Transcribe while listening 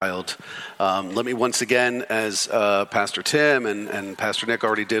Let me once again, as Pastor Tim and Pastor Nick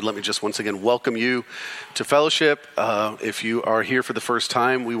already did, let me just once again welcome you to fellowship. If you are here for the first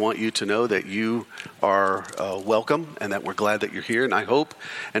time, we want you to know that you are welcome and that we're glad that you're here. And I hope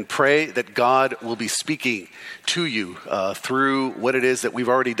and pray that God will be speaking to you through what it is that we've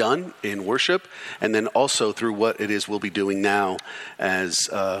already done in worship, and then also through what it is we'll be doing now as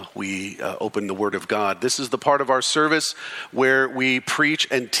we open the Word of God. This is the part of our service where we preach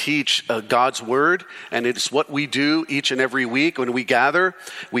and teach God's Word, and it's what we do each and every week. When we gather,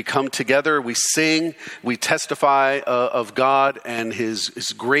 we come together, we sing, we testify of God and His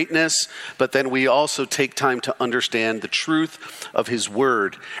greatness, but then we also take time to understand the truth of His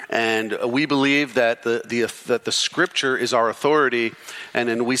Word. And we believe that the Scripture is our authority, and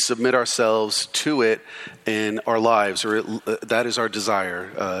then we submit ourselves to it in our lives, or that is our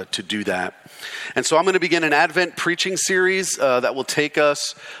desire to do that. And so I'm going to begin an Advent preaching series that will take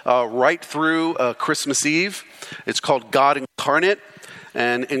us right through Christmas Eve. It's called God Incarnate.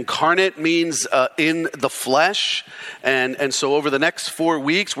 And incarnate means in the flesh. And so over the next 4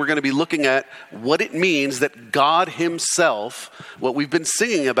 weeks, we're going to be looking at what it means that God Himself, what we've been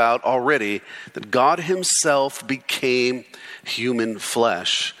singing about already, that God Himself became human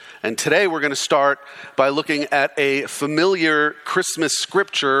flesh. And today we're going to start by looking at a familiar Christmas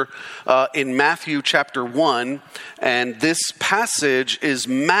scripture in Matthew chapter 1. And this passage is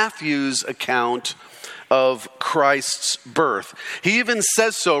Matthew's account of Christ's birth. He even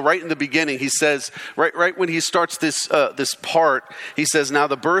says so right in the beginning. He says, right when he starts this part, he says, "Now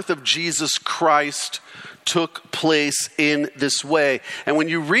the birth of Jesus Christ took place in this way." And when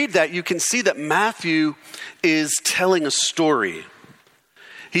you read that, you can see that Matthew is telling a story.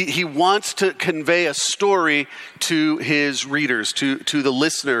 He wants to convey a story to his readers, to the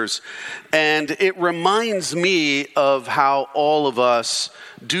listeners. And it reminds me of how all of us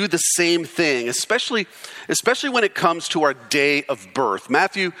do the same thing, especially when it comes to our day of birth.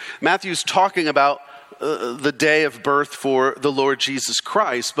 Matthew's talking about the day of birth for the Lord Jesus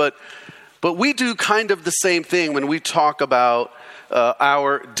Christ, but we do kind of the same thing when we talk about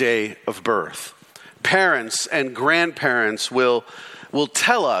our day of birth. Parents and grandparents will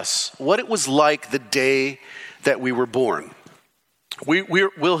tell us what it was like the day that we were born.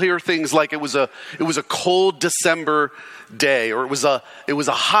 We'll hear things like it was a cold December day, or it was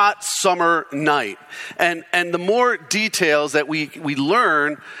a hot summer night, and the more details that we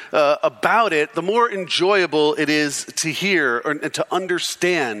learn about it, the more enjoyable it is to hear and to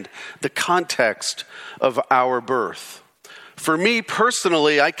understand the context of our birth. For me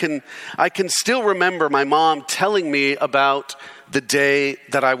personally, I can still remember my mom telling me about the day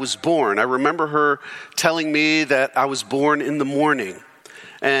that I was born. I remember her telling me that I was born in the morning,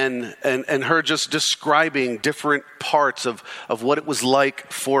 and her just describing different parts of what it was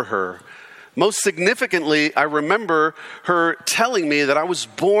like for her. Most significantly, I remember her telling me that I was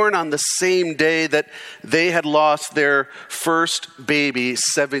born on the same day that they had lost their first baby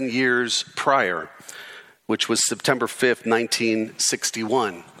 7 years prior, which was September 5th,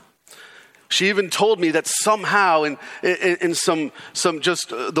 1961. She even told me that somehow, in some just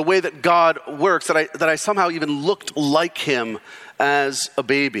the way that God works, that I somehow even looked like Him as a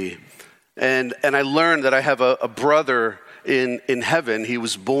baby, and I learned that I have a brother in heaven. He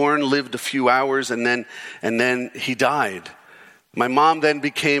was born, lived a few hours, and then he died. My mom then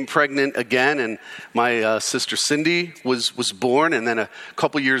became pregnant again, and my sister Cindy was born, and then a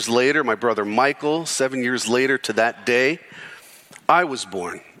couple years later, my brother Michael. 7 years later to that day, I was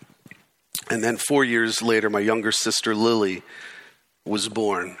born. And then 4 years later, my younger sister Lily was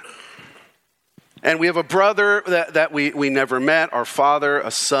born. And we have a brother that we never met, our father,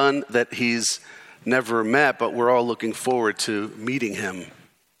 a son that he's never met, but we're all looking forward to meeting him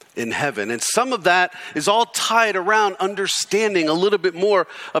in heaven. And some of that is all tied around understanding a little bit more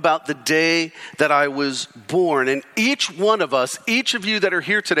about the day that I was born. And each one of us, each of you that are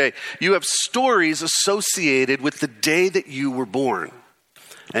here today, you have stories associated with the day that you were born.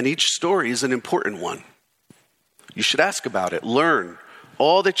 And each story is an important one. You should ask about it. Learn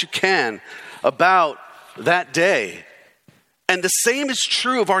all that you can about that day. And the same is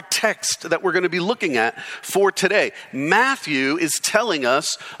true of our text that we're going to be looking at for today. Matthew is telling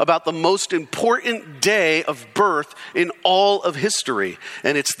us about the most important day of birth in all of history.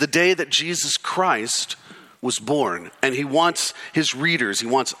 And it's the day that Jesus Christ was born. And he wants his readers, he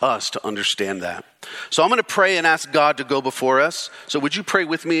wants us to understand that. So I'm going to pray and ask God to go before us. So would you pray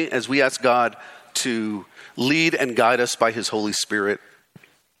with me as we ask God to lead and guide us by his Holy Spirit?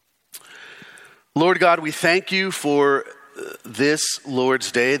 Lord God, we thank you for this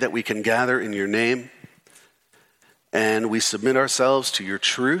Lord's Day that we can gather in your name. and we submit ourselves to your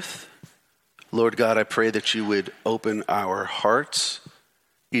truth. Lord God, I pray that you would open our hearts,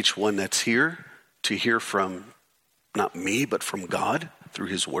 each one that's here, to hear from not me, but from God through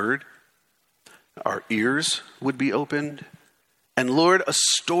his word. Our ears would be opened. And Lord, a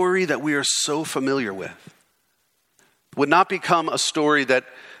story that we are so familiar with would not become a story that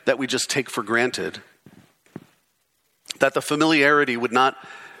we just take for granted. That the familiarity would not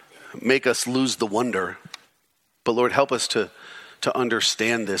make us lose the wonder. But Lord, help us to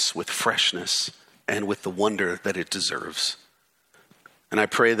understand this with freshness and with the wonder that it deserves. And I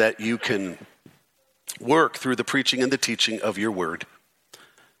pray that you can work through the preaching and the teaching of your word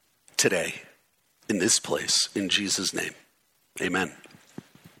today, in this place, in Jesus' name. Amen.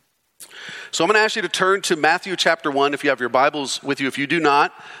 So I'm going to ask you to turn to Matthew chapter 1 if you have your Bibles with you. If you do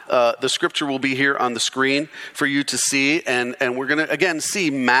not, the scripture will be here on the screen for you to see. And we're going to, again, see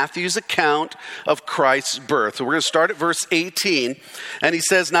Matthew's account of Christ's birth. So we're going to start at verse 18. And he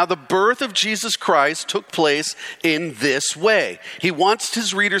says, "Now the birth of Jesus Christ took place in this way." He wants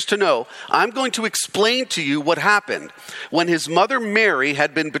his readers to know, I'm going to explain to you what happened. When his mother Mary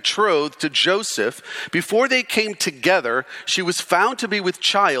had been betrothed to Joseph, before they came together, she was found to be with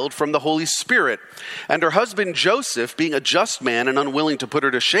child from the Holy Spirit. And her husband Joseph, being a just man and unwilling to put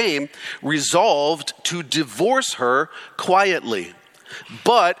her to shame, resolved to divorce her quietly.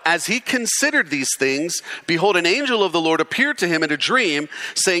 But as he considered these things, behold, an angel of the Lord appeared to him in a dream,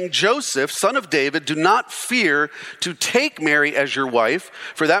 saying, "Joseph, son of David, do not fear to take Mary as your wife,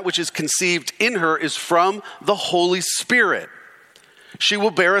 for that which is conceived in her is from the Holy Spirit. She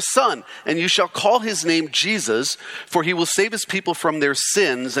will bear a son, and you shall call his name Jesus, for he will save his people from their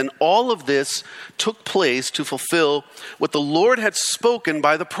sins." And all of this took place to fulfill what the Lord had spoken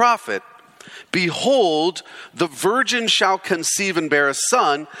by the prophet. "Behold, the virgin shall conceive and bear a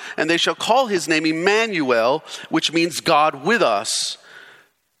son, and they shall call his name Emmanuel," which means God with us.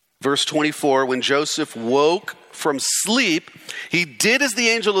 Verse 24, when Joseph woke from sleep, he did as the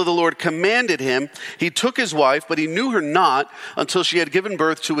angel of the Lord commanded him. He took his wife, but he knew her not until she had given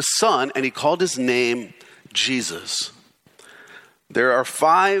birth to a son, and he called his name Jesus. There are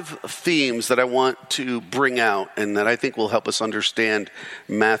 5 themes that I want to bring out and that I think will help us understand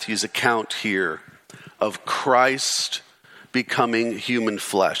Matthew's account here of Christ becoming human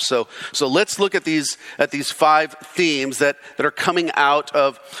flesh. So let's look at these 5 themes that are coming out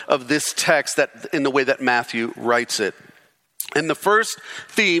of this text that in the way that Matthew writes it. And the first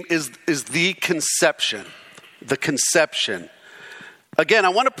theme is the conception. The conception. Again, I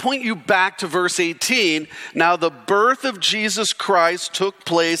want to point you back to verse 18. Now the birth of Jesus Christ took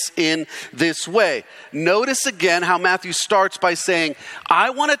place in this way. Notice again how Matthew starts by saying, I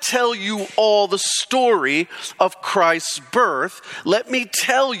want to tell you all the story of Christ's birth. Let me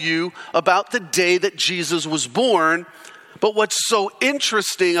tell you about the day that Jesus was born. But what's so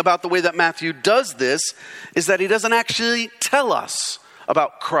interesting about the way that Matthew does this is that he doesn't actually tell us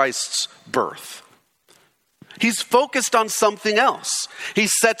about Christ's birth. He's focused on something else. He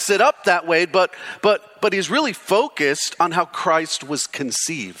sets it up that way, but he's really focused on how Christ was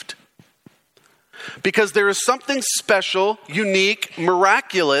conceived. Because there is something special, unique,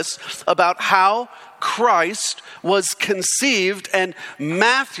 miraculous about how Christ was conceived, and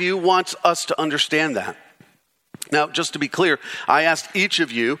Matthew wants us to understand that. Now, just to be clear, I asked each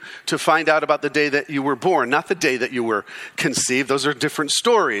of you to find out about the day that you were born, not the day that you were conceived. Those are different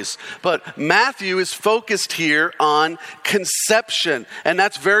stories. But Matthew is focused here on conception, and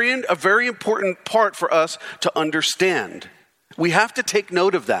that's a very important part for us to understand. We have to take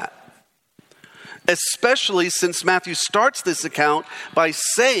note of that, especially since Matthew starts this account by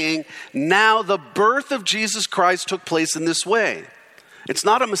saying, now the birth of Jesus Christ took place in this way. It's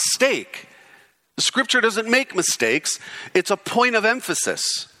not a mistake. The scripture doesn't make mistakes. It's a point of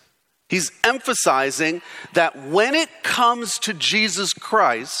emphasis. He's emphasizing that when it comes to Jesus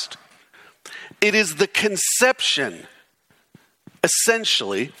Christ, it is the conception,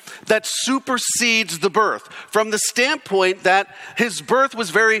 essentially, that supersedes the birth. From the standpoint that his birth was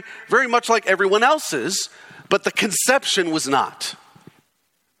very, very much like everyone else's, but the conception was not.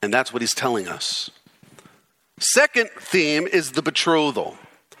 And that's what he's telling us. Second theme is the betrothal.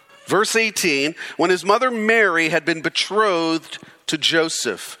 Verse 18, when his mother Mary had been betrothed to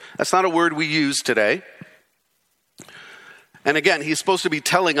Joseph. That's not a word we use today. And again, he's supposed to be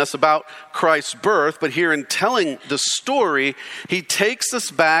telling us about Christ's birth, but here in telling the story, he takes us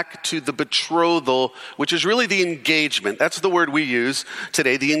back to the betrothal, which is really the engagement. That's the word we use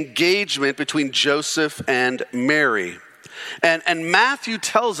today, the engagement between Joseph and Mary. And Matthew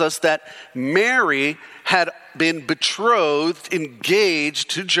tells us that Mary had been betrothed, engaged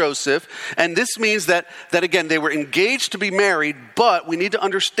to Joseph. And this means that again, they were engaged to be married, but we need to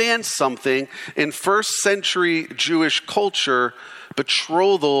understand something. In first century Jewish culture,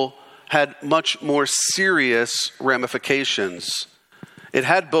 betrothal had much more serious ramifications. It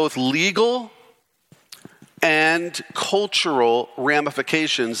had both legal and cultural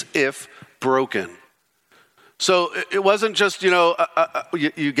ramifications if broken. So it wasn't just,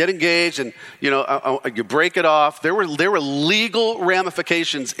 you get engaged and, you break it off. There were legal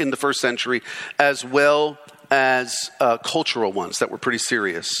ramifications in the first century as well as cultural ones that were pretty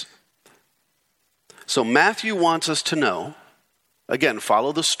serious. So Matthew wants us to know, again,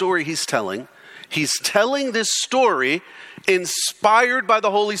 follow the story he's telling. He's telling this story inspired by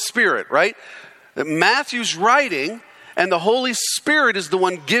the Holy Spirit, right? Matthew's writing, and the Holy Spirit is the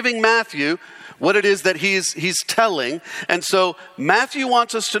one giving Matthew what it is that he's telling. And so Matthew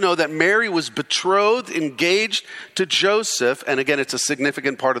wants us to know that Mary was betrothed, engaged to Joseph. And again, it's a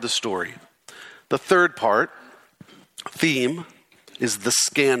significant part of the story. The third theme, is the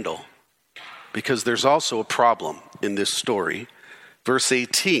scandal, because there's also a problem in this story. Verse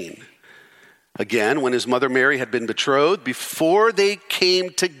 18. Again, when his mother Mary had been betrothed, before they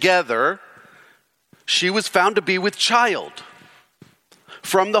came together, she was found to be with child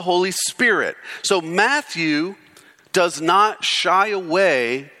from the Holy Spirit. So Matthew does not shy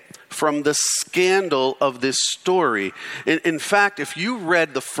away from the scandal of this story. In fact, if you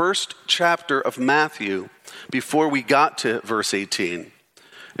read the first chapter of Matthew before we got to verse 18,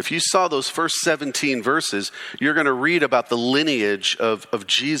 if you saw those first 17 verses, you're going to read about the lineage of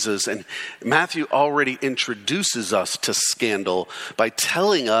Jesus. And Matthew already introduces us to scandal by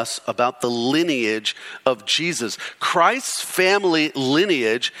telling us about the lineage of Jesus. Christ's family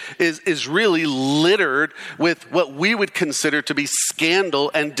lineage is really littered with what we would consider to be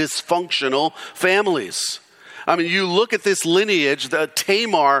scandal and dysfunctional families. I mean, you look at this lineage,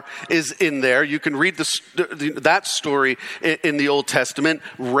 Tamar is in there. You can read that story in the Old Testament.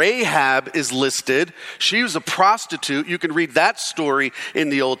 Rahab is listed. She was a prostitute. You can read that story in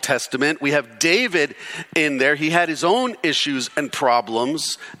the Old Testament. We have David in there. He had his own issues and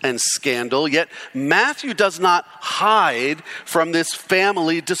problems and scandal. Yet Matthew does not hide from this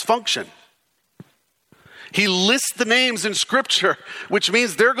family dysfunction. He lists the names in Scripture, which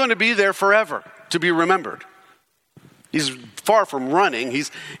means they're going to be there forever to be remembered. He's far from running.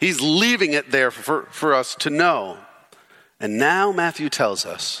 He's leaving it there for us to know. And now Matthew tells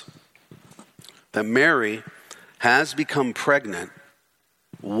us that Mary has become pregnant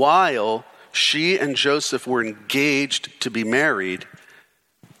while she and Joseph were engaged to be married.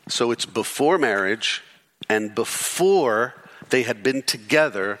 So it's before marriage and before they had been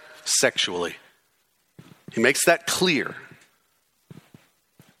together sexually. He makes that clear.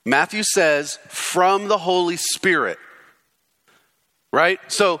 Matthew says, from the Holy Spirit. Right?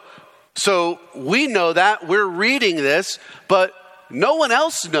 So we know that. We're reading this, but no one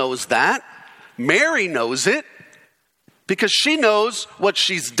else knows that. Mary knows it because she knows what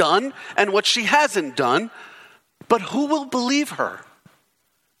she's done and what she hasn't done. But who will believe her?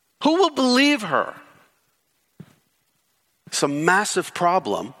 Who will believe her? It's a massive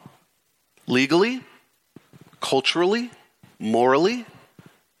problem. Legally, culturally, morally.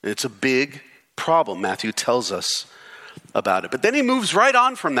 It's a big problem. Matthew tells us about it. But then he moves right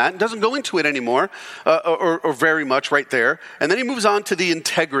on from that and doesn't go into it anymore or very much right there. And then he moves on to the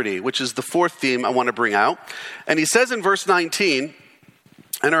integrity, which is the fourth theme I want to bring out. And he says in verse 19,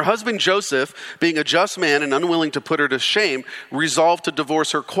 and her husband Joseph, being a just man and unwilling to put her to shame, resolved to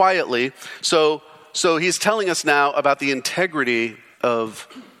divorce her quietly. So he's telling us now about the integrity of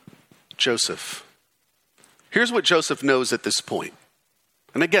Joseph. Here's what Joseph knows at this point.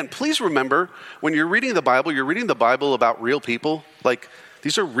 And again, please remember, when you're reading the Bible about real people. Like,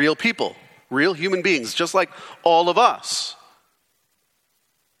 these are real people, real human beings, just like all of us.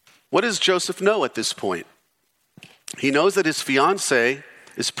 What does Joseph know at this point? He knows that his fiancée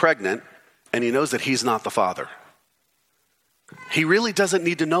is pregnant, and he knows that he's not the father. He really doesn't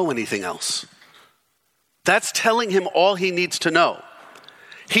need to know anything else. That's telling him all he needs to know.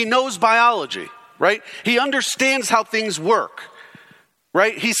 He knows biology, right? He understands how things work.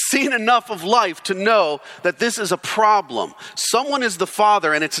 Right? He's seen enough of life to know that this is a problem. Someone is the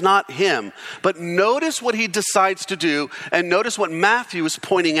father and it's not him. But notice what he decides to do, and notice what Matthew is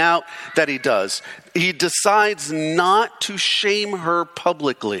pointing out that he does. He decides not to shame her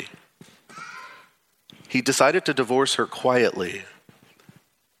publicly. He decided to divorce her quietly.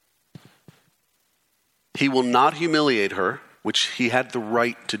 He will not humiliate her, which he had the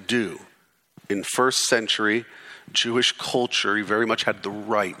right to do. In first century Jewish culture, he very much had the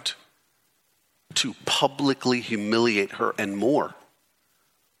right to publicly humiliate her and more.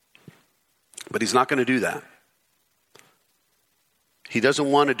 But he's not going to do that. He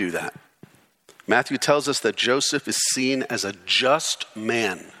doesn't want to do that. Matthew tells us that Joseph is seen as a just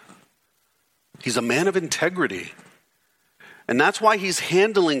man. He's a man of integrity. And that's why he's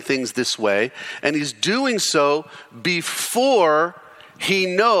handling things this way. And he's doing so before he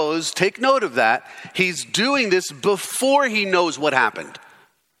knows, take note of that, he's doing this before he knows what happened.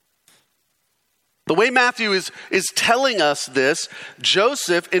 The way Matthew is telling us this,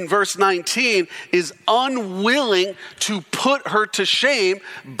 Joseph in verse 19 is unwilling to put her to shame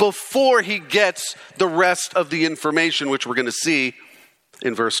before he gets the rest of the information, which we're going to see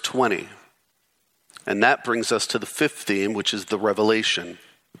in verse 20. And that brings us to the fifth theme, which is the revelation.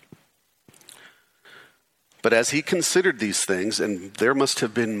 But as he considered these things, and there must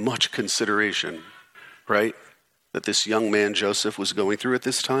have been much consideration, right, that this young man Joseph was going through at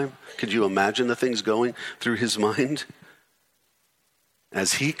this time. Could you imagine the things going through his mind?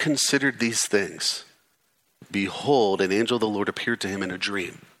 As he considered these things, behold, an angel of the Lord appeared to him in a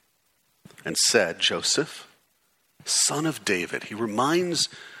dream and said, Joseph, son of David. He reminds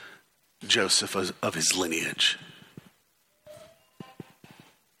Joseph of his lineage.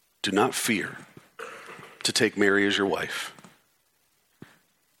 Do not fear to take Mary as your wife,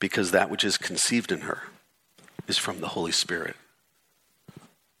 because that which is conceived in her is from the Holy Spirit.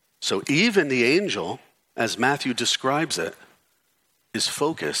 So even the angel, as Matthew describes it, is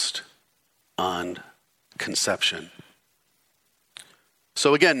focused on conception.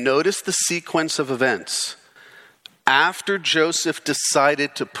 So again, notice the sequence of events. After Joseph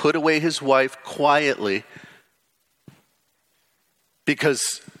decided to put away his wife quietly,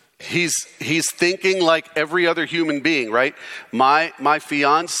 because he's thinking like every other human being, right? My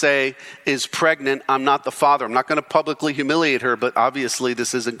fiance is pregnant. I'm not the father. I'm not going to publicly humiliate her, but obviously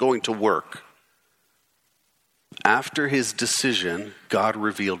this isn't going to work. After his decision, God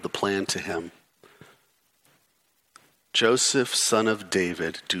revealed the plan to him. Joseph, son of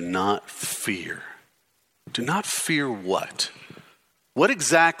David, do not fear. Do not fear what? What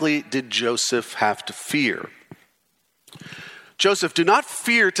exactly did Joseph have to fear? Joseph, do not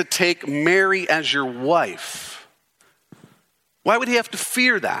fear to take Mary as your wife. Why would he have to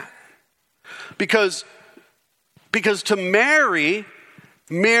fear that? Because to marry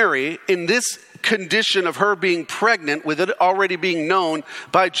Mary in this condition of her being pregnant, with it already being known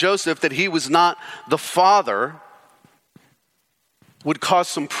by Joseph that he was not the father, would cause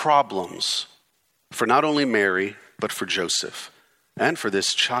some problems for not only Mary, but for Joseph and for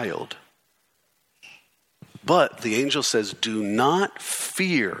this child. But the angel says, do not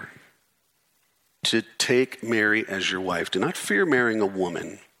fear to take Mary as your wife. Do not fear marrying a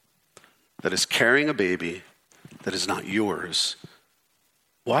woman that is carrying a baby that is not yours.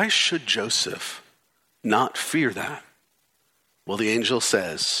 Why should Joseph not fear that? Well, the angel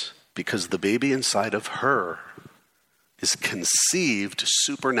says, because the baby inside of her is conceived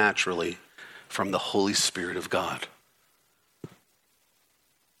supernaturally from the Holy Spirit of God.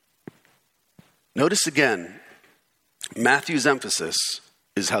 Notice again, Matthew's emphasis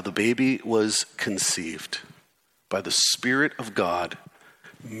is how the baby was conceived by the Spirit of God.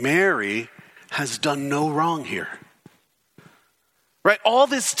 Mary has done no wrong here. Right? All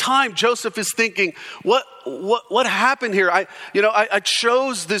this time, Joseph is thinking, what happened here? I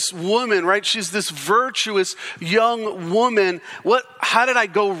chose this woman, right? She's this virtuous young woman. How did I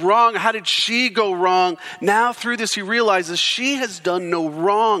go wrong? How did she go wrong? Now through this, he realizes she has done no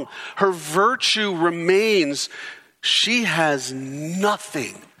wrong. Her virtue remains. She has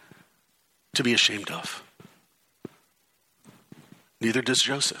nothing to be ashamed of. Neither does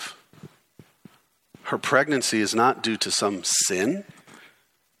Joseph. Her pregnancy is not due to some sin.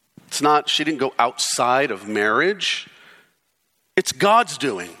 It's not, she didn't go outside of marriage. It's God's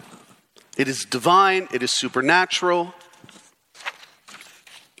doing. It is divine. It is supernatural.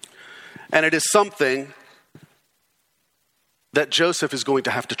 And it is something that Joseph is going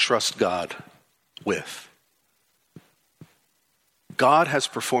to have to trust God with. God has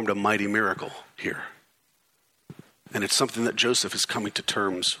performed a mighty miracle here. And it's something that Joseph is coming to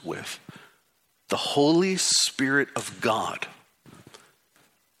terms with. The Holy Spirit of God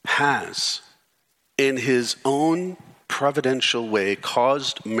has, in his own providential way,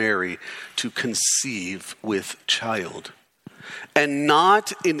 caused Mary to conceive with child. And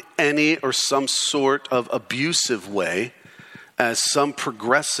not in any or some sort of abusive way, as some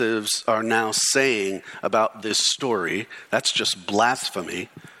progressives are now saying about this story. That's just blasphemy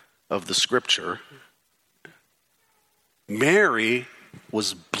of the scripture. Mary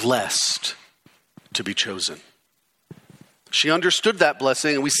was blessed to be chosen. She understood that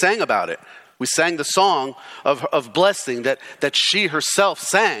blessing, and we sang about it. We sang the song of blessing that she herself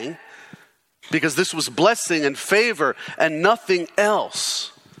sang, because this was blessing and favor and nothing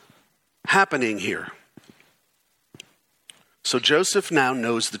else happening here. So Joseph now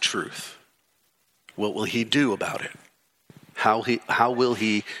knows the truth. What will he do about it? How will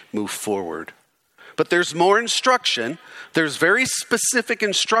he move forward? But there's more instruction. There's very specific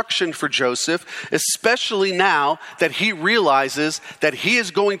instruction for Joseph, especially now that he realizes that he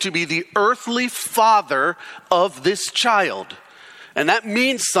is going to be the earthly father of this child. And that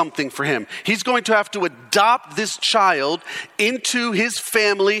means something for him. He's going to have to adopt this child into his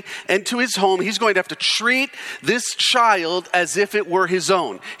family and to his home. He's going to have to treat this child as if it were his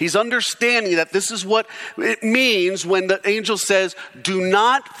own. He's understanding that this is what it means when the angel says, do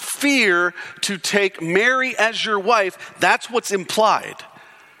not fear to take Mary as your wife. That's what's implied.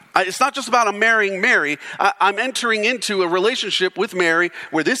 It's not just about I'm marrying Mary. I'm entering into a relationship with Mary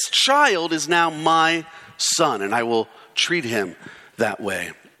where this child is now my son, and I will treat him that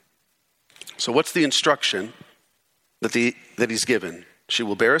way. So what's the instruction that he's given? She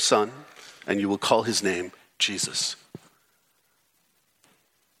will bear a son, and you will call his name Jesus.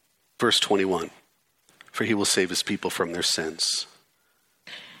 Verse 21, for he will save his people from their sins.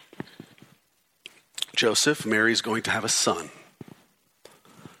 Joseph, Mary's going to have a son.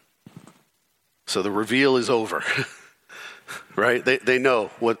 So the reveal is over, right? They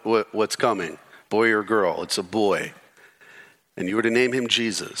know what's coming, boy or girl. It's a boy. And you were to name him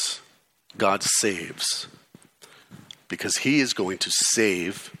Jesus. God saves. Because he is going to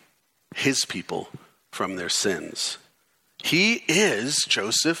save his people from their sins. He is,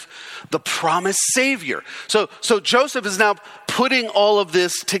 Joseph, the promised Savior. So Joseph is now putting all of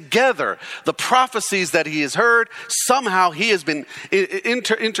this together. The prophecies that he has heard, somehow he has been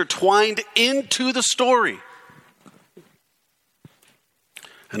intertwined into the story.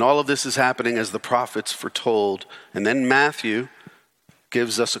 And all of this is happening as the prophets foretold. And then Matthew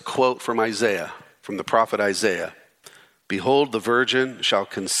gives us a quote from Isaiah, from the prophet Isaiah. Behold, the virgin shall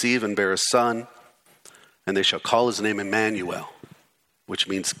conceive and bear a son, and they shall call his name Emmanuel, which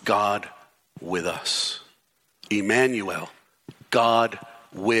means God with us. Emmanuel, God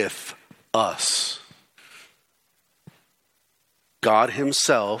with us. God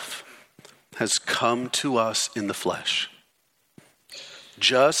himself has come to us in the flesh,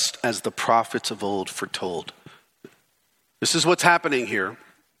 just as the prophets of old foretold. This is what's happening here.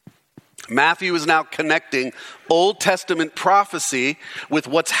 Matthew is now connecting Old Testament prophecy with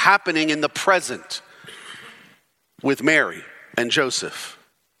what's happening in the present with Mary and Joseph.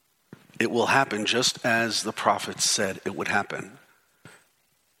 It will happen just as the prophets said it would happen.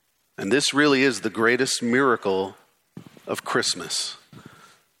 And this really is the greatest miracle of Christmas,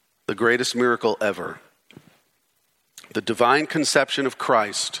 the greatest miracle ever. The divine conception of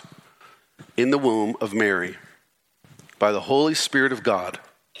Christ in the womb of Mary by the Holy Spirit of God,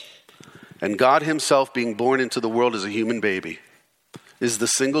 and God himself being born into the world as a human baby, is the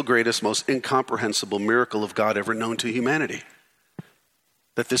single greatest, most incomprehensible miracle of God ever known to humanity.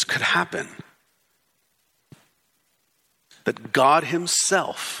 That this could happen. That God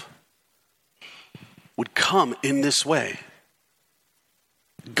himself would come in this way.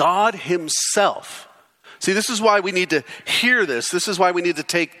 God himself. See, this is why we need to hear this. This is why we need to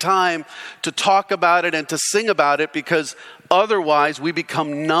take time to talk about it and to sing about it, because otherwise we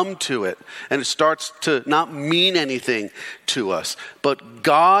become numb to it and it starts to not mean anything to us. But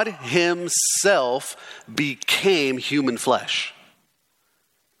God himself became human flesh.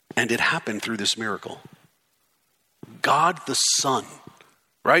 And it happened through this miracle. God the Son.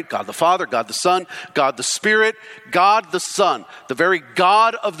 Right? God the Father, God the Son, God the Spirit, God the Son, the very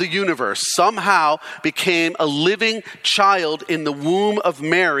God of the universe, somehow became a living child in the womb of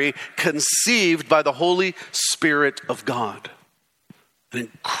Mary, conceived by the Holy Spirit of God. An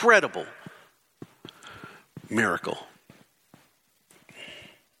incredible miracle.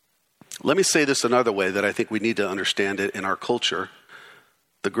 Let me say this another way that I think we need to understand it in our culture.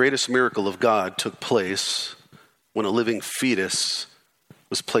 The greatest miracle of God took place when a living fetus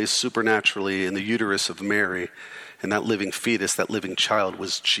was placed supernaturally in the uterus of Mary, and that living fetus, that living child,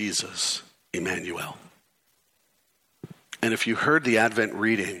 was Jesus, Emmanuel. And if you heard the Advent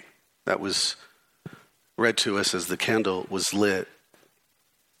reading that was read to us as the candle was lit,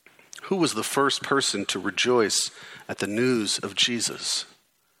 who was the first person to rejoice at the news of Jesus?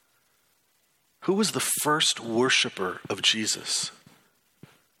 Who was the first worshiper of Jesus?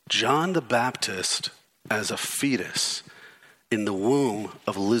 John the Baptist, as a fetus in the womb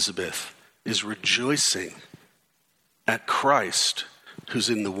of Elizabeth, is rejoicing at Christ who's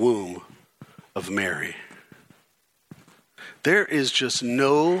in the womb of Mary. There is just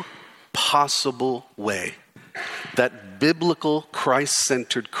no possible way that biblical,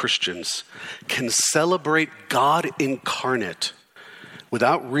 Christ-centered Christians can celebrate God incarnate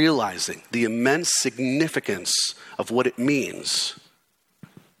without realizing the immense significance of what it means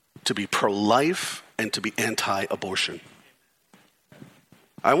to be pro-life and to be anti-abortion.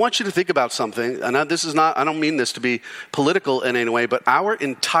 I want you to think about something, and I don't mean this to be political in any way, but our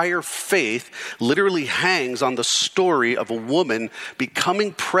entire faith literally hangs on the story of a woman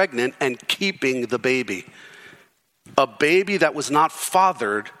becoming pregnant and keeping the baby. A baby that was not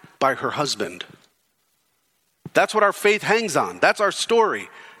fathered by her husband. That's what our faith hangs on. That's our story.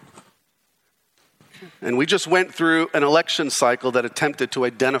 And we just went through an election cycle that attempted to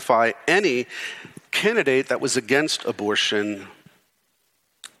identify any candidate that was against abortion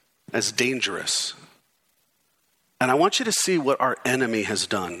as dangerous. And I want you to see what our enemy has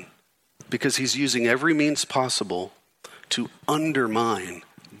done, because he's using every means possible to undermine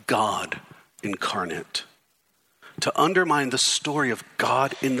God incarnate, to undermine the story of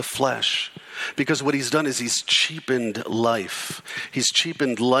God in the flesh. Because what he's done is he's cheapened life. He's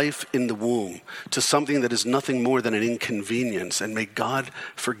cheapened life in the womb to something that is nothing more than an inconvenience. And may God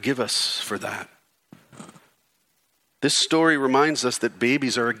forgive us for that. This story reminds us that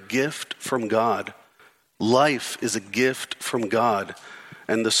babies are a gift from God. Life is a gift from God.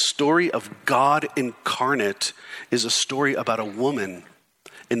 And the story of God incarnate is a story about a woman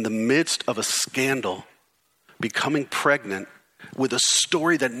in the midst of a scandal becoming pregnant with a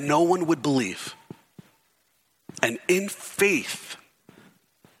story that no one would believe. And in faith,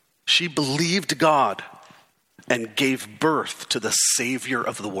 she believed God and gave birth to the Savior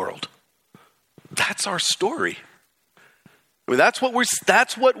of the world. That's our story. I mean, that's what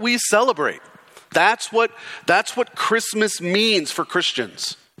we celebrate. That's what Christmas means for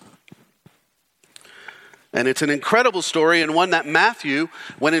Christians. And it's an incredible story, and one that Matthew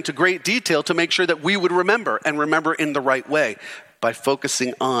went into great detail to make sure that we would remember, and remember in the right way, by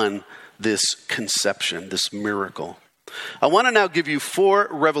focusing on this conception, this miracle. I want to now give you 4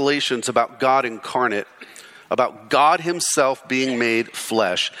 revelations about God incarnate, about God himself being made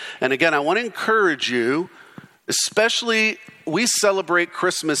flesh. And again, I want to encourage you, especially, we celebrate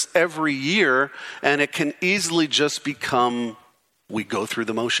Christmas every year, and it can easily just become, we go through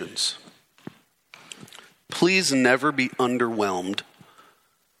the motions. Please never be underwhelmed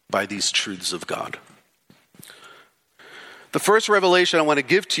by these truths of God. The first revelation I want to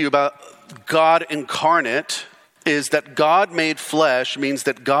give to you about God incarnate is that God made flesh means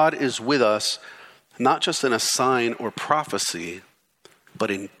that God is with us, not just in a sign or prophecy,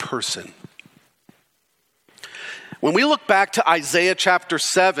 but in person. When we look back to Isaiah chapter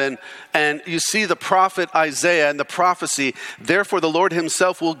 7, and you see the prophet Isaiah and the prophecy, therefore the Lord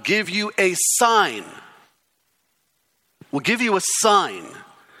himself will give you a sign. Will give you a sign.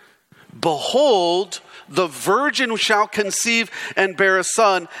 Behold, the virgin shall conceive and bear a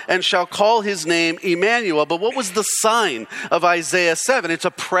son and shall call his name Emmanuel. But what was the sign of Isaiah 7? It's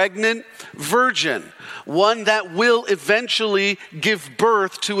a pregnant virgin, one that will eventually give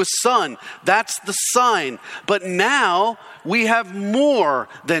birth to a son. That's the sign. But now we have more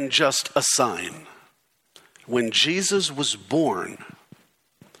than just a sign. When Jesus was born,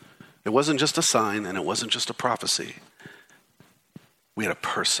 it wasn't just a sign and it wasn't just a prophecy. We had a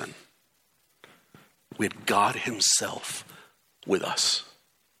person. We had God himself with us.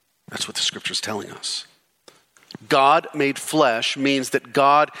 That's what the scripture is telling us. God made flesh means that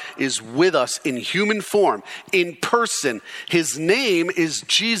God is with us in human form, in person. His name is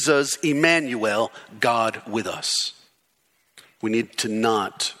Jesus, Emmanuel, God with us. We need to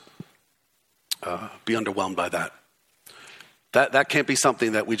not be underwhelmed by that. That can't be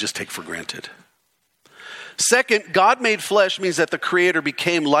something that we just take for granted. Second, God made flesh means that the Creator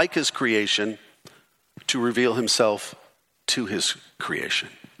became like his creation to reveal himself to his creation.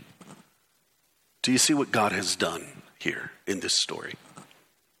 Do you see what God has done here in this story?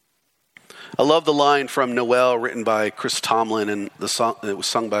 I love the line from Noel written by Chris Tomlin, and the song it was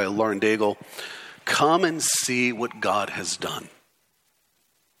sung by Lauren Daigle. Come and see what God has done.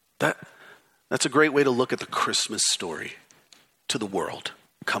 That's a great way to look at the Christmas story to the world.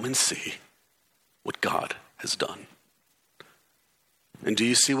 Come and see what God has done. And do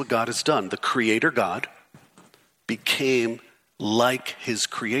you see what God has done? The Creator God became like his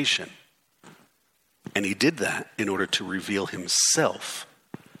creation. And he did that in order to reveal himself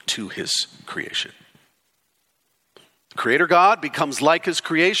to his creation. The Creator God becomes like his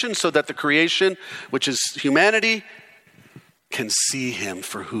creation so that the creation, which is humanity, can see him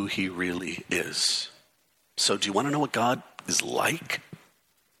for who he really is. So do you want to know what God is like?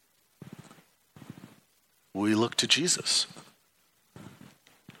 We look to Jesus.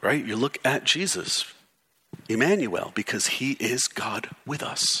 right? You look at Jesus, Emmanuel, because he is God with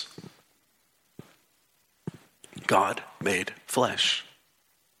us. God made flesh.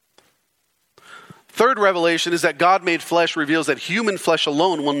 Third revelation is that God made flesh reveals that human flesh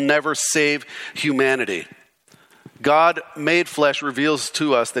alone will never save humanity. God made flesh reveals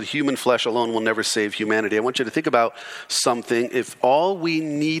to us that human flesh alone will never save humanity. I want you to think about something. If all we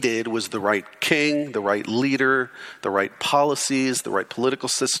needed was the right king, the right leader, the right policies, the right political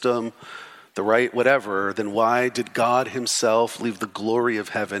system, the right whatever, then why did God himself leave the glory of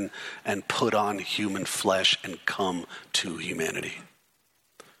heaven and put on human flesh and come to humanity?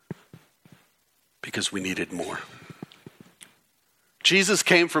 Because we needed more. Jesus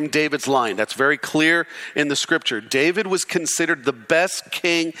came from David's line. That's very clear in the scripture. David was considered the best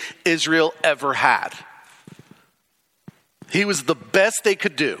king Israel ever had. He was the best they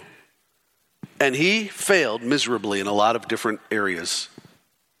could do. And he failed miserably in a lot of different areas.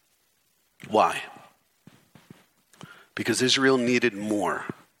 Why? Because Israel needed more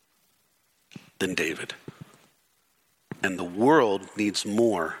than David. And the world needs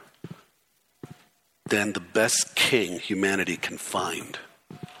more than the best king humanity can find.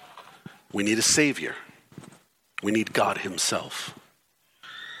 We need a savior. We need God himself,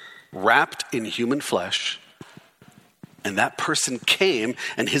 wrapped in human flesh. And that person came,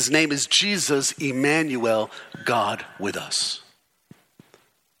 and his name is Jesus, Emmanuel, God with us.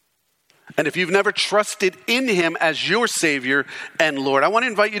 And if you've never trusted in him as your Savior and Lord, I want to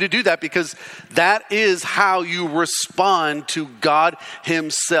invite you to do that, because that is how you respond to God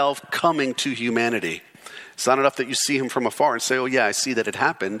himself coming to humanity. It's not enough that you see him from afar and say, oh yeah, I see that it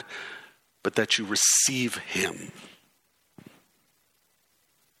happened, but that you receive him.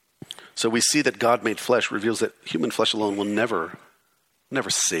 So we see that God made flesh reveals that human flesh alone will never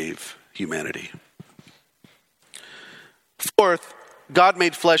save humanity. Fourth, God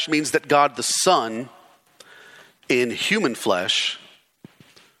made flesh means that God the Son in human flesh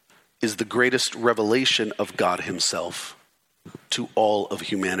is the greatest revelation of God himself to all of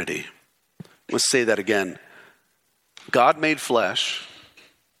humanity. Let's say that again. God made flesh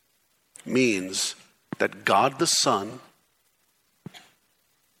means that God the Son,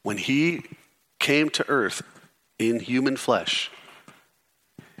 when he came to earth in human flesh,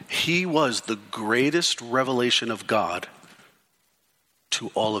 he was the greatest revelation of God to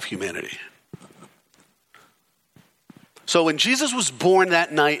all of humanity. So when Jesus was born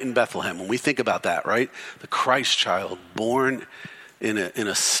that night in Bethlehem, when we think about that, right? The Christ child born in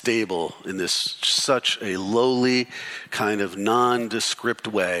a stable in this such a lowly kind of nondescript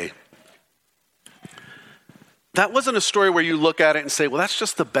way. That wasn't a story where you look at it and say, well, that's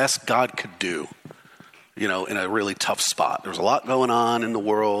just the best God could do, in a really tough spot. There was a lot going on in the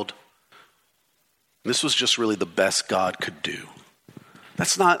world. This was just really the best God could do.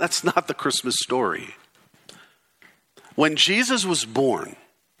 That's not the Christmas story. When Jesus was born,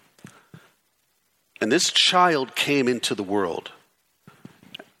 and this child came into the world,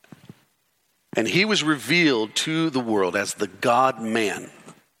 and he was revealed to the world as the God-man,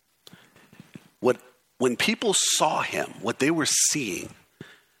 when people saw him, what they were seeing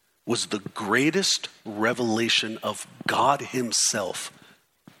was the greatest revelation of God himself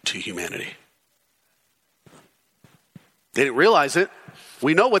to humanity. They didn't realize it.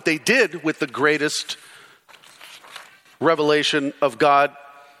 We know what they did with the greatest revelation of God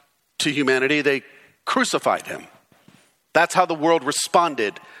to humanity. They crucified him. That's how the world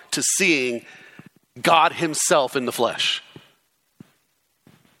responded to seeing God himself in the flesh.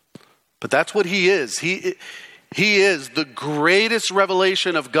 But that's what he is. He is the greatest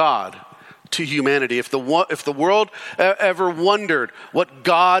revelation of God to humanity. If the world ever wondered what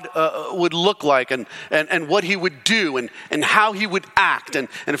God would look like and what he would do and how he would act, and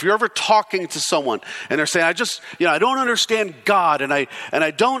if you're ever talking to someone and they're saying, I don't understand God, and I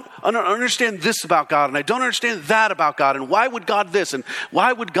don't understand this about God, and I don't understand that about God, and why would God this and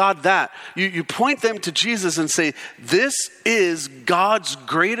why would God that? You point them to Jesus and say, this is God's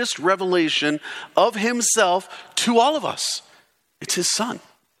greatest revelation of himself to all of us. It's his Son.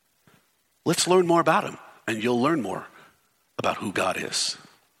 Let's learn more about him, and you'll learn more about who God is.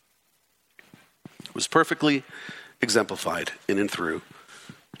 It was perfectly exemplified in and through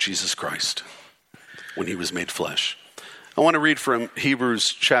Jesus Christ when he was made flesh. I want to read from Hebrews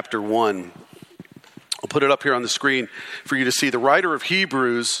chapter 1. I'll put it up here on the screen for you to see. The writer of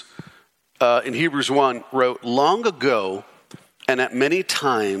Hebrews, in Hebrews 1, wrote, long ago, and at many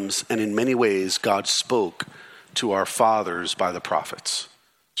times and in many ways, God spoke to our fathers by the prophets.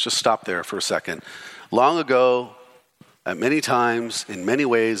 Let's just stop there for a second. Long ago, At many times, in many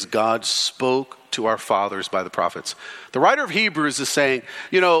ways, God spoke to our fathers by the prophets. The writer of Hebrews is saying,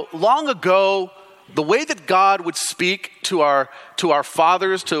 long ago, the way that God would speak to our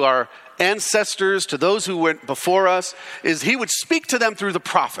fathers, to our ancestors, to those who went before us, is he would speak to them through the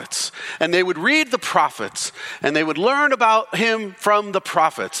prophets. And they would read the prophets, and they would learn about him from the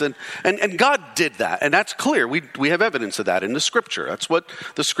prophets. And God did that, and that's clear. We have evidence of that in the scripture. That's what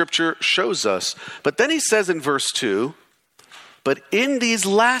the scripture shows us. But then he says in verse 2, but in these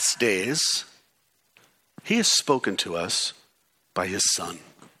last days, he has spoken to us by his Son.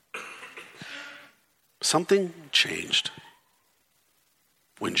 Something changed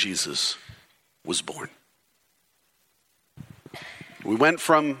when Jesus was born. We went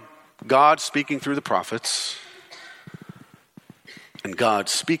from God speaking through the prophets and God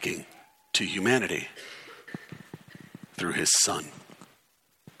speaking to humanity through his Son,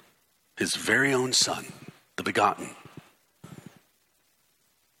 his very own Son, the begotten,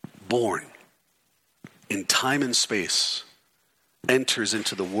 born in time and space, enters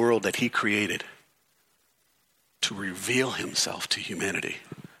into the world that he created to reveal himself to humanity.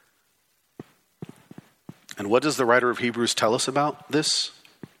 And what does the writer of Hebrews tell us about this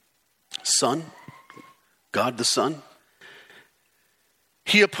Son, God the Son?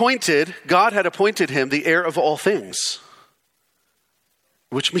 God had appointed him the heir of all things,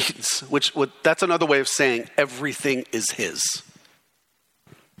 which means, that's another way of saying everything is his.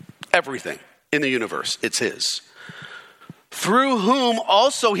 Everything in the universe, it's his. Through whom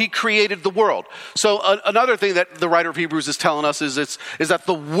also he created the world. So another thing that the writer of Hebrews is telling us is that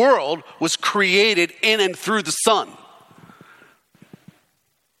the world was created in and through the Son.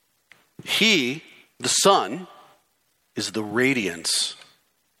 He, the Son, is the radiance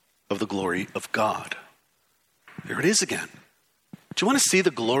of the glory of God. There it is again. Do you want to see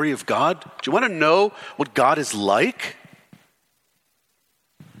the glory of God? Do you want to know what God is like?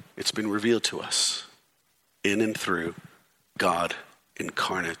 It's been revealed to us in and through God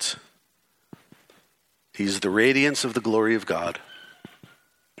incarnate. He's the radiance of the glory of God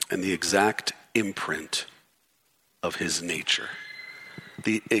and the exact imprint of his nature.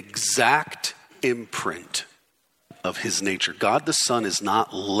 The exact imprint of his nature. God the Son is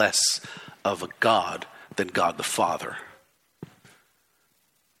not less of a God than God the Father.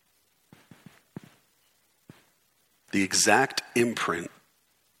 The exact imprint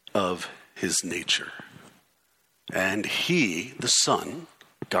of his nature. And he, the Son,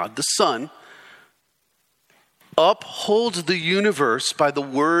 God the Son, upholds the universe by the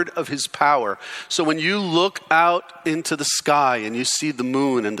word of his power. So when you look out into the sky and you see the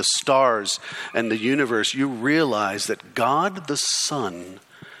moon and the stars and the universe, you realize that God the Son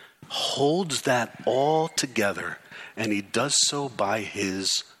holds that all together, and he does so by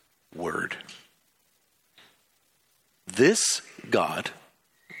his word. This God,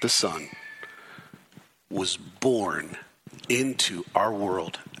 the Son, was born into our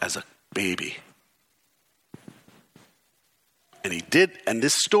world as a baby. And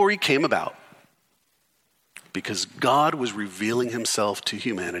this story came about because God was revealing himself to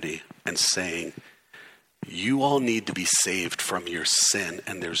humanity and saying, you all need to be saved from your sin,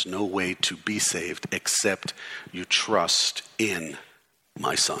 and there's no way to be saved except you trust in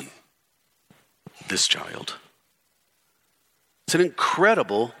my Son, this child. It's an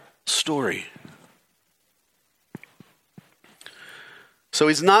incredible story. So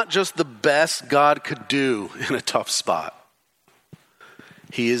he's not just the best God could do in a tough spot.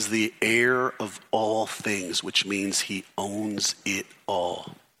 He is the heir of all things, which means he owns it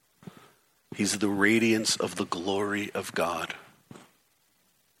all. He's the radiance of the glory of God.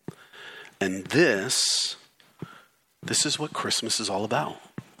 And this is what Christmas is all about.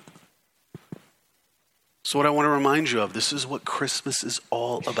 So what I want to remind you of, this is what Christmas is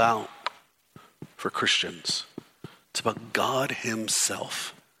all about for Christians. It's about God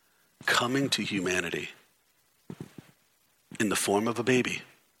himself coming to humanity in the form of a baby.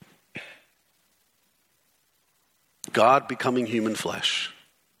 God becoming human flesh.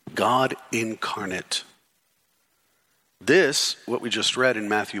 God incarnate. This, what we just read in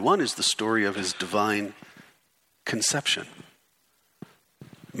Matthew 1, is the story of his divine conception.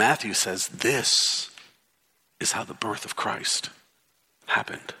 Matthew says this is how the birth of Christ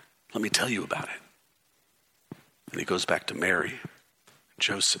happened. Let me tell you about it. And he goes back to Mary,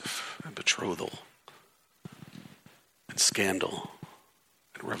 Joseph, and betrothal, and scandal,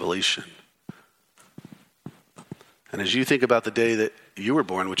 and revelation. And as you think about the day that you were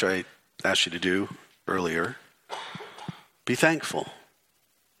born, which I asked you to do earlier, be thankful.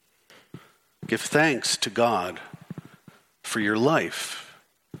 Give thanks to God for your life.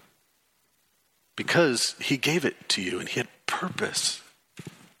 because he gave it to you and he had purpose.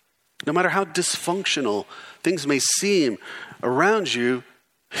 No matter how dysfunctional things may seem around you,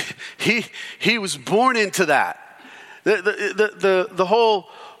 he was born into that. The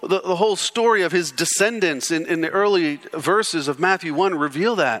whole story of his descendants in the early verses of Matthew 1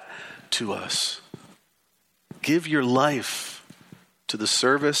 reveal that to us. Give your life to the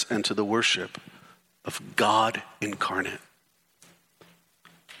service and to the worship of God incarnate.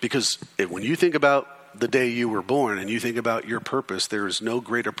 Because when you think about the day you were born and you think about your purpose, there is no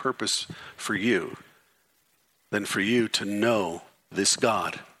greater purpose for you than for you to know this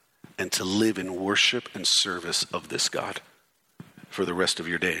God and to live in worship and service of this God for the rest of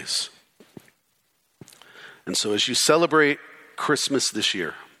your days. And so as you celebrate Christmas this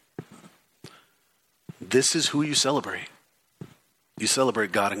year, this is who you celebrate. You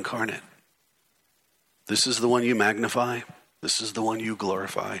celebrate God incarnate. This is the one you magnify. This is the one you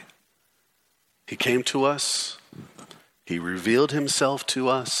glorify. He came to us. He revealed himself to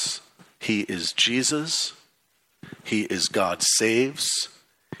us. He is Jesus. He is God saves.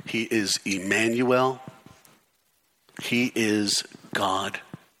 He is Emmanuel. He is God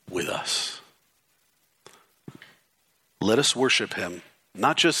with us. Let us worship him,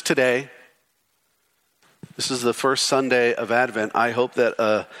 not just today. This is the first Sunday of Advent. I hope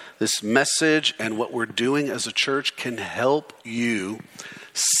that this message and what we're doing as a church can help you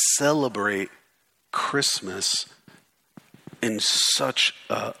celebrate Christmas in such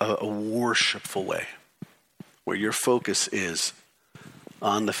a worshipful way, where your focus is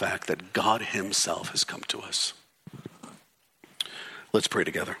on the fact that God himself has come to us. Let's pray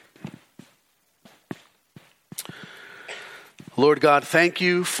together. Lord God, thank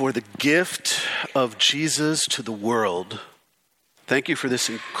you for the gift of Jesus to the world. Thank you for this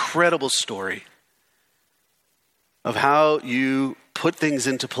incredible story of how you put things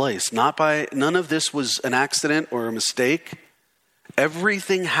into place. None of this was an accident or a mistake.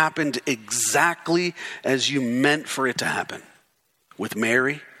 Everything happened exactly as you meant for it to happen. With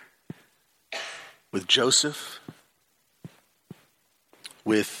Mary, with Joseph,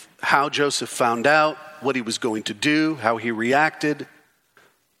 with how Joseph found out what he was going to do, how he reacted.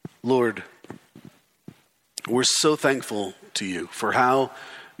 Lord, we're so thankful to you for how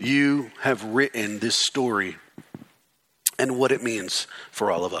you have written this story and what it means for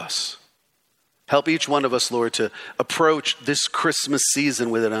all of us. Help each one of us, Lord, to approach this Christmas season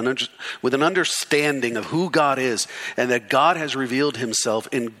with an understanding of who God is and that God has revealed himself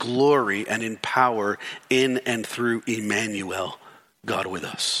in glory and in power in and through Emmanuel, God with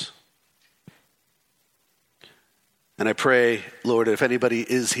us. And I pray, Lord, if anybody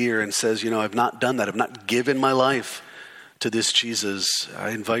is here and says, I've not done that, I've not given my life to this Jesus,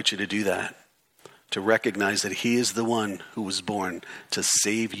 I invite you to do that, to recognize that he is the one who was born to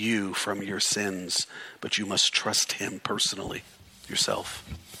save you from your sins, but you must trust him personally, yourself.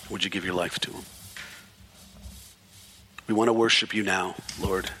 Would you give your life to him? We want to worship you now,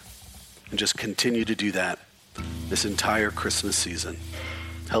 Lord, and just continue to do that this entire Christmas season.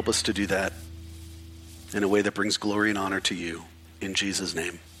 Help us to do that in a way that brings glory and honor to you. In Jesus'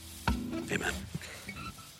 name, amen.